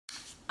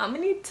I'm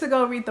gonna need to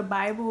go read the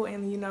Bible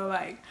and, you know,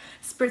 like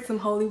spritz some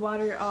holy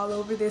water all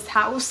over this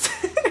house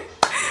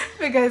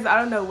because I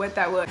don't know what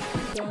that was.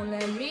 Don't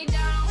let me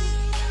down.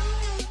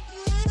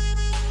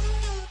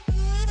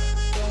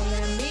 Don't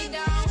let me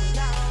down.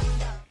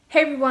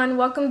 Hey everyone,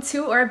 welcome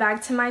to or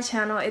back to my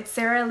channel. It's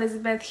Sarah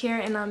Elizabeth here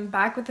and I'm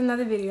back with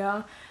another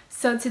video.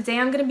 So today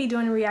I'm going to be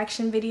doing a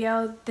reaction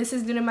video. This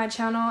is new to my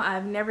channel.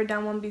 I've never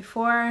done one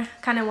before.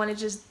 Kind of wanted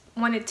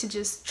to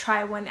just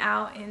try one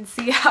out and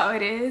see how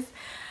it is.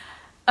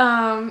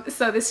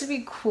 So this should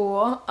be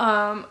cool.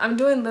 I'm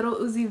doing LIL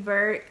Uzi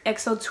Vert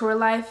EXO Tour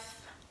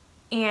Life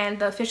and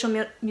the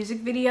official music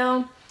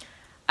video.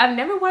 I've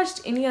never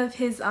watched any of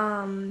his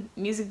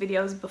music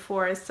videos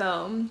before,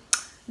 so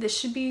this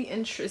should be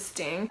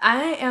interesting.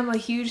 I am a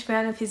huge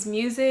fan of his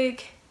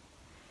music.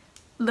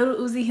 LIL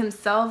Uzi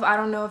himself, I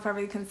don't know if I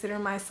really consider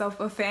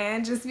myself a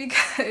fan just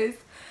because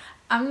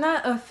I'm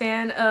not a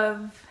fan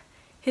of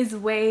his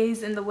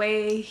ways and the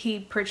way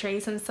he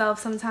portrays himself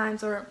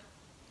sometimes, or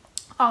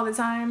all the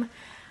time.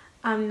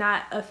 I'm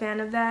not a fan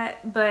of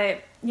that,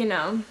 but you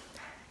know,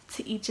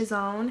 to each his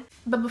own.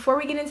 But before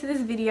we get into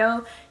this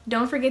video,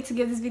 don't forget to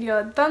give this video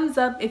a thumbs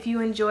up if you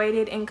enjoyed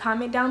it, and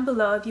comment down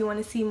below if you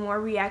want to see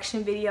more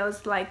reaction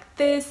videos like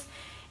this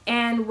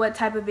and what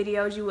type of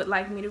videos you would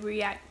like me to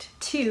react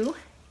to.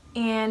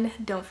 And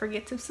don't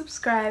forget to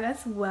subscribe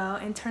as well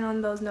and turn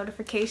on those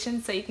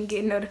notifications so you can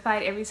get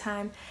notified every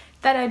time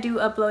that I do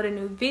upload a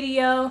new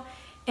video.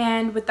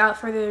 And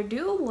without further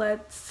ado,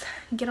 let's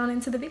get on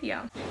into the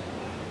video.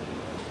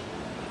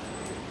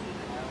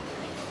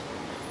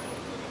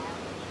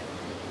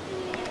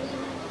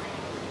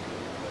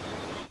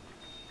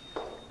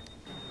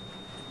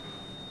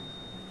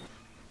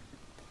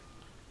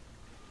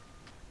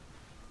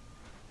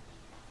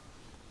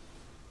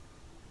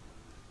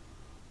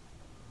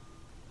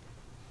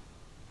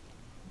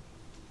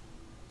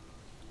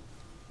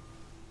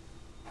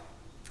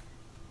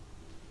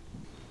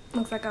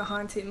 Looks like a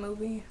haunted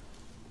movie.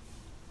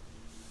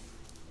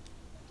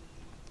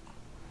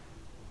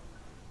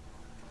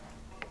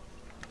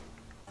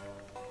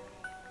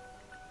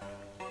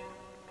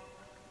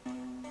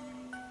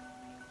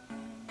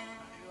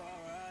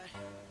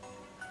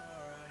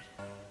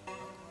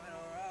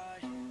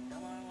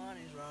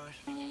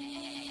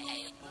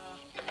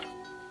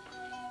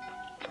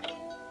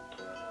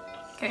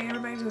 Okay,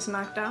 everybody just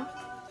knocked out.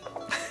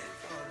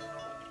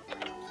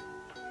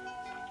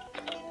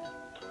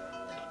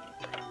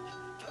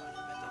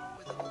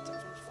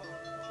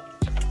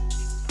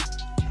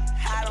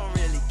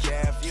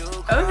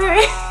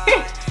 Okay.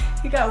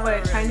 You got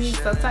what,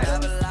 Chinese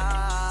subtitles?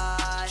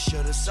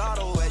 Should've saw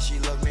the way she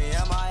looked me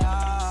in my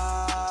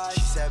eyes.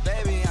 She said,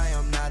 baby, I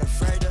am not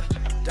afraid to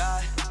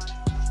die.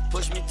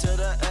 Push me to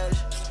the edge.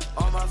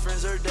 All my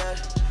friends are dead.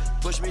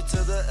 Push me to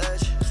the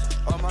edge.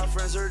 All my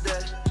friends are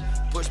dead.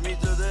 Push me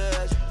to the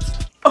edge.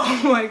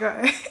 Oh my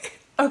god.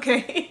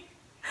 Okay.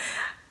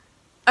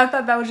 I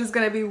thought that was just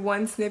gonna be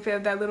one snippet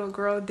of that little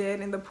girl dead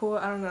in the pool.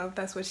 I don't know if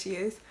that's what she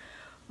is.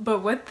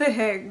 But what the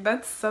heck?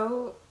 That's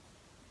so...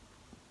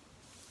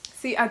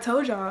 See, I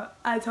told y'all.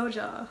 I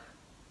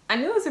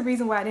knew it was the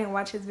reason why I didn't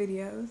watch his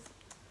videos.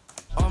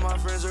 All my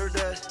friends are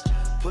dead.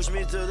 Push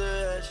me to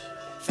the edge.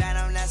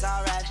 Phantom, that's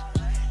alright.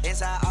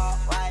 Inside all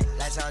white.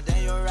 Like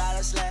something you ride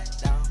a sled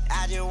down.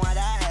 I just want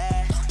that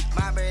head.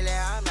 My bracelet,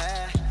 I'm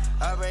mad.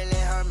 Her bracelet,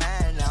 her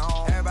man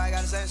now. Everybody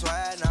got the same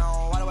swag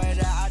now. All the way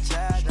that I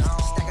chat now.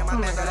 Stacking my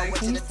bed all the way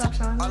to the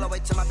top. All the way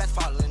to my bed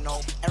falling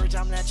over. Every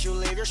time that you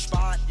leave your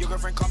spot, your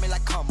girlfriend call me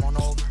like, come on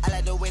over. I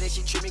like the way that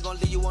she treat me, gon'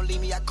 leave you, won't leave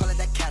me. I call it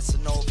that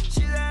Casanova.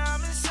 She said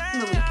I'm insane.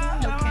 The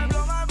Weeknd, okay.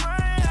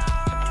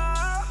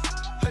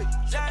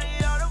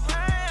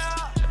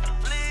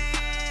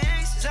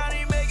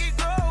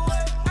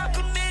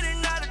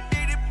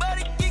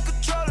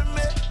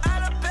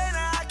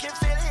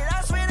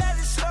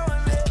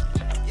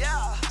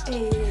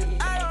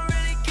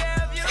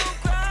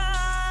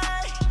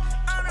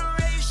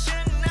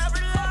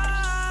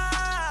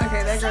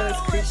 Okay, that girl is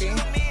creepy.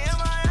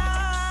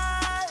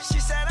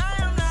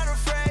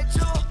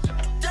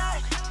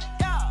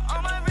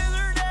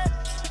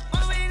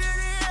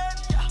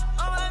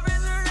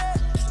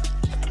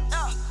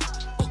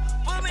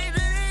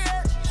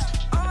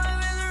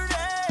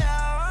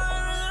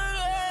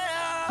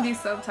 These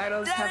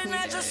subtitles have me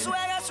dead.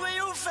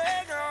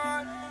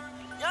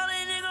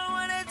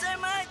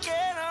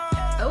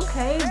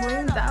 Okay,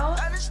 brings out.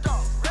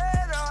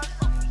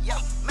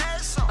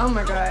 Oh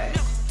my god.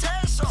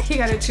 He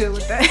gotta chill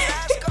with that.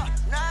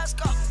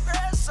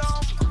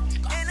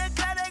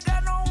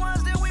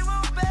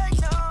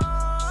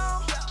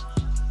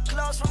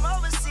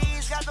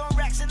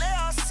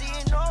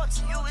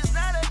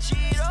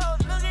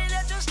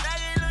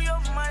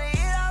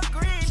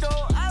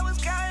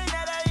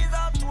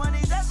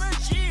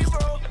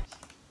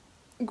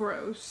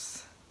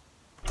 Gross.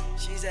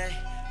 She said,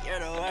 you're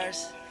the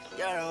worst,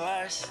 you're the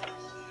worst.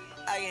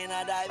 I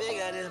cannot die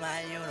bigger than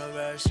my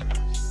universe.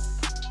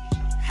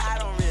 I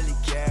don't really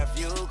care if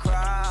you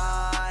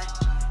cry.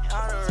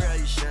 I don't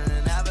really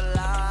shouldn't ever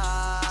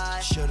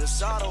lie. Should've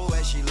saw the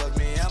way she looked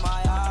me in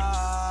my eyes.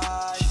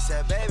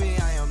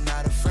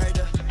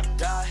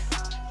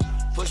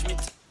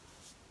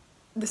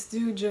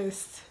 dude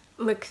just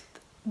licked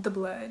the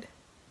blood.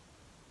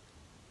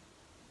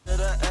 To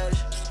the edge.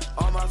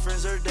 All my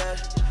friends are dead.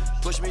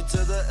 Push me to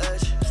the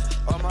edge.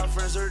 All my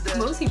friends are dead.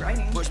 What was he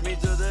writing? Push me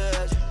to the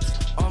edge.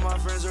 All my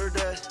friends are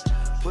dead.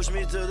 Push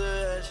me to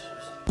the edge.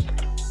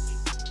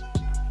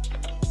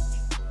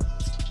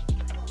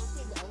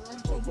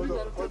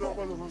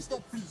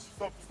 Stop, please.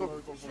 Stop.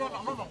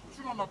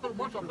 Non, appelle,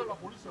 moi j'appelle la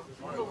police.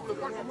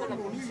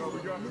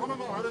 Non,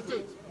 non,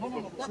 arrêtez. Non,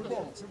 pas de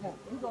bon, c'est bon.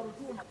 Nous dans le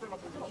tour, on appelle la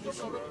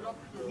police.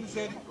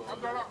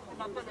 Abdallah,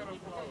 on appelle les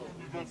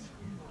responsables.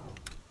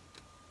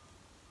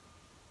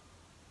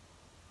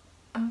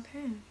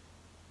 Okay.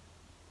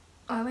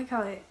 I like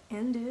how it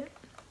ended.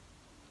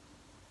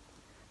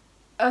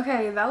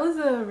 Okay, that was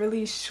a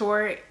really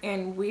short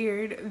and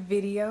weird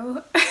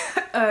video,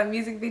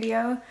 music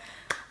video.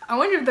 I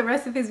wonder if the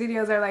rest of his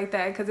videos are like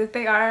that, because if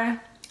they are,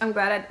 I'm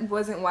glad I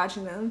wasn't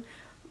watching them.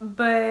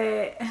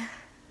 But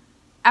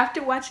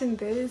after watching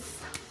this,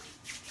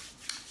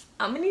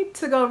 I'm gonna need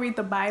to go read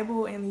the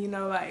Bible and, you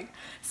know, like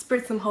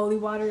spritz some holy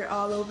water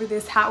all over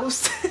this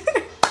house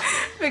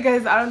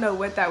because I don't know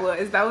what that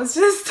was. That was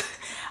just,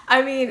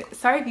 I mean,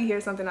 sorry if you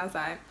hear something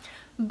outside,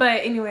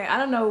 but anyway, I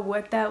don't know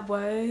what that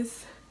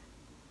was.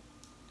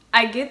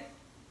 I get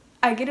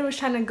it was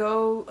trying to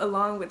go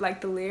along with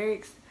like the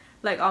lyrics,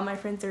 like all my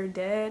friends are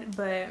dead,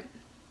 but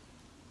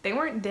they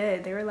weren't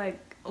dead. They were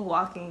like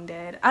walking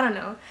dead. I don't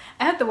know.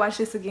 I have to watch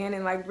this again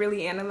and like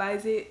really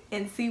analyze it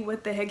and see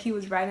what the heck he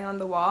was writing on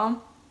the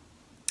wall.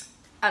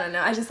 I don't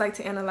know. I just like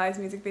to analyze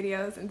music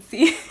videos and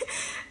see,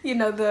 you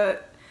know, the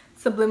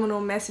subliminal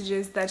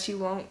messages that you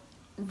won't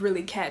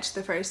really catch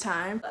the first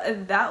time.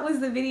 That was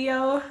the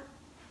video.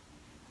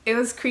 It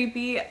was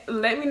creepy.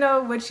 Let me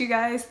know what you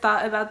guys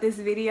thought about this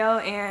video,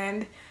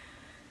 and,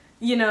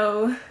 you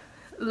know,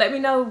 let me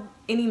know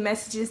any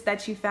messages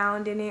that you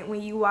found in it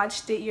when you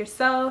watched it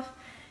yourself,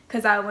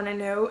 because I want to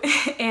know.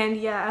 And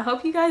yeah, I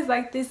hope you guys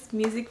like this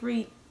music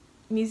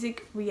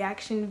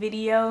reaction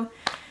video.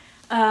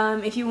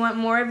 If you want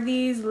more of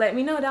these, let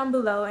me know down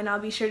below and I'll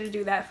be sure to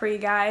do that for you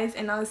guys,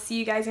 and I'll see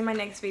you guys in my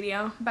next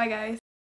video. Bye guys.